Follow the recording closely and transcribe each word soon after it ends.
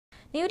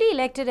Newly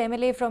elected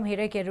MLA from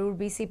Hirekerur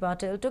BC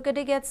Patil took a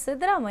dig at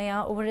Siddarmaiah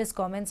over his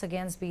comments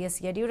against BS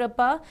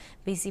Yediyurappa.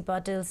 BC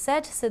Patil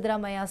said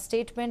Siddarmaiah's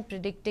statement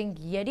predicting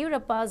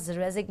Yediyurappa's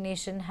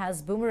resignation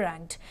has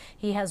boomeranged.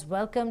 He has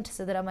welcomed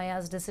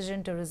Siddarmaiah's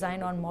decision to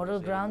resign on moral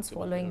grounds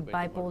following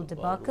bipolar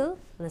debacle.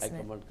 Listen.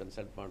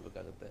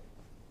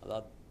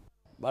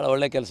 ಭಾಳ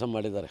ಒಳ್ಳೆ ಕೆಲಸ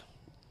ಮಾಡಿದ್ದಾರೆ.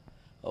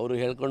 ಅವರು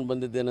ಹೇಳ್ಕೊಂಡು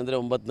ಬಂದಿದ್ದೇನೆಂದರೆ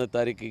 9ನೇ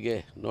ತಾರೀಕಿಗೆ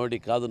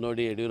ಕಾದು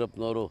ನೋಡಿ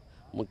ಯಡಿಯೂರಪ್ಪನವರು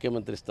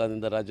ಮುಖ್ಯಮಂತ್ರಿ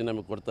ಸ್ಥಾನದಿಂದ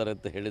ರಾಜೀನಾಮೆ ಕೊಡ್ತಾರೆ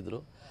ಅಂತ ಹೇಳಿದರು.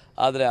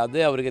 ಆದರೆ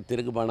ಅದೇ ಅವರಿಗೆ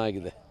ತಿರುಗುಬಾಣ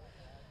ಆಗಿದೆ.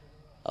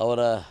 ಅವರ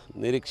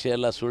ನಿರೀಕ್ಷೆ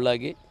ಎಲ್ಲ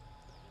ಸುಳ್ಳಾಗಿ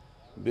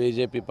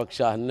BJP ಪಕ್ಷ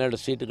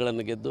 12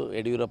 ಸೀಟುಗಳನ್ನು ಗೆದ್ದು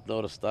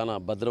ಯಡಿಯೂರಪ್ಪನವರ ಸ್ಥಾನ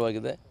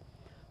ಭದ್ರವಾಗಿದೆ.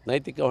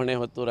 ನೈತಿಕ ಹೊಣೆ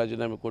ಹೊತ್ತು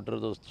ರಾಜೀನಾಮೆ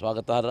ಕೊಟ್ಟಿರೋದು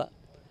ಸ್ವಾಗತಾರ್ಹ.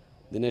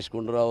 ದಿನೇಶ್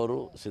ಗುಂಡೂರಾವ್ ಅವರು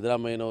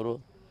ಸಿದ್ದರಾಮಯ್ಯನವರು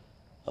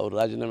ಅವರು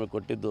ರಾಜೀನಾಮೆ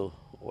ಕೊಟ್ಟಿದ್ದು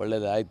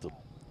ಒಳ್ಳೆಯದೇ ಆಯಿತು.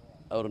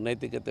 ಅವರು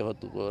ನೈತಿಕತೆ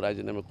ಹೊತ್ತು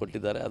ರಾಜೀನಾಮೆ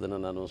ಕೊಟ್ಟಿದ್ದಾರೆ, ಅದನ್ನು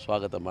ನಾನು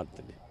ಸ್ವಾಗತ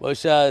ಮಾಡ್ತೀನಿ.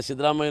 ಬಹುಶಃ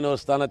ಸಿದ್ದರಾಮಯ್ಯನವ್ರ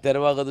ಸ್ಥಾನ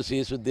ತೆರವಾಗೋದು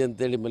ಸಿಹಿ ಸುದ್ದಿ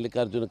ಅಂತೇಳಿ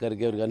ಮಲ್ಲಿಕಾರ್ಜುನ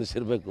ಖರ್ಗೆ ಅವ್ರಿಗೆ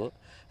ಅನಿಸಿರಬೇಕು.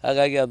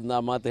 ಹಾಗಾಗಿ ಅದನ್ನ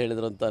ಆ ಮಾತು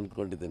ಹೇಳಿದ್ರು ಅಂತ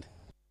ಅಂದ್ಕೊಂಡಿದ್ದೀನಿ.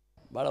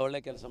 ಭಾಳ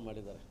ಒಳ್ಳೆ ಕೆಲಸ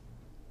ಮಾಡಿದ್ದಾರೆ.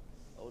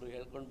 ಅವರು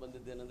ಹೇಳ್ಕೊಂಡು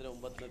ಬಂದಿದ್ದೇನೆಂದರೆ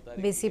 9ನೇ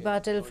ತಾರೀಕು. BC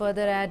Patil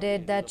further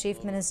added that Chief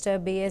Minister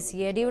BS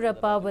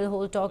Yediyurappa will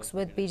hold talks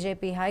with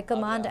BJP High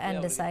Command and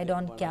decide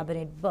on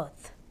cabinet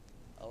berth.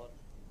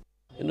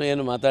 ಇನ್ನೂ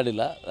ಏನು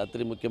ಮಾತಾಡಿಲ್ಲ.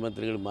 ರಾತ್ರಿ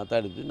ಮುಖ್ಯಮಂತ್ರಿಗಳು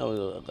ಮಾತಾಡಿದ್ವಿ, ನಾವು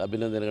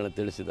ಅಭಿನಂದನೆಗಳನ್ನು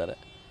ತಿಳಿಸಿದ್ದಾರೆ.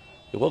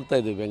 ಹೋಗ್ತಾ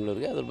ಇದ್ದೀವಿ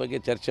ಬೆಂಗಳೂರಿಗೆ, ಅದ್ರ ಬಗ್ಗೆ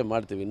ಚರ್ಚೆ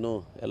ಮಾಡ್ತೀವಿ. ಇನ್ನೂ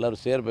ಎಲ್ಲರೂ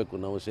ಸೇರಬೇಕು,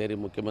 ನಾವು ಸೇರಿ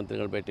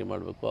ಮುಖ್ಯಮಂತ್ರಿಗಳು ಭೇಟಿ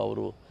ಮಾಡಬೇಕು,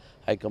 ಅವರು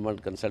ಹೈಕಮಾಂಡ್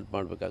ಕನ್ಸಲ್ಟ್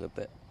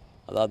ಮಾಡಬೇಕಾಗತ್ತೆ.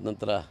 ಅದಾದ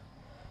ನಂತರ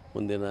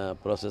ಮುಂದಿನ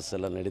ಪ್ರೋಸೆಸ್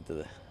ಎಲ್ಲ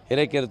ನಡೀತದೆ.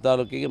 ಹಿರೇಕೆರೆ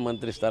ತಾಲೂಕಿಗೆ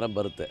ಮಂತ್ರಿ ಸ್ಥಾನ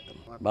ಬರುತ್ತೆ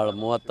ಭಾಳ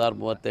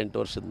 36-38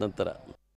 ವರ್ಷದ ನಂತರ.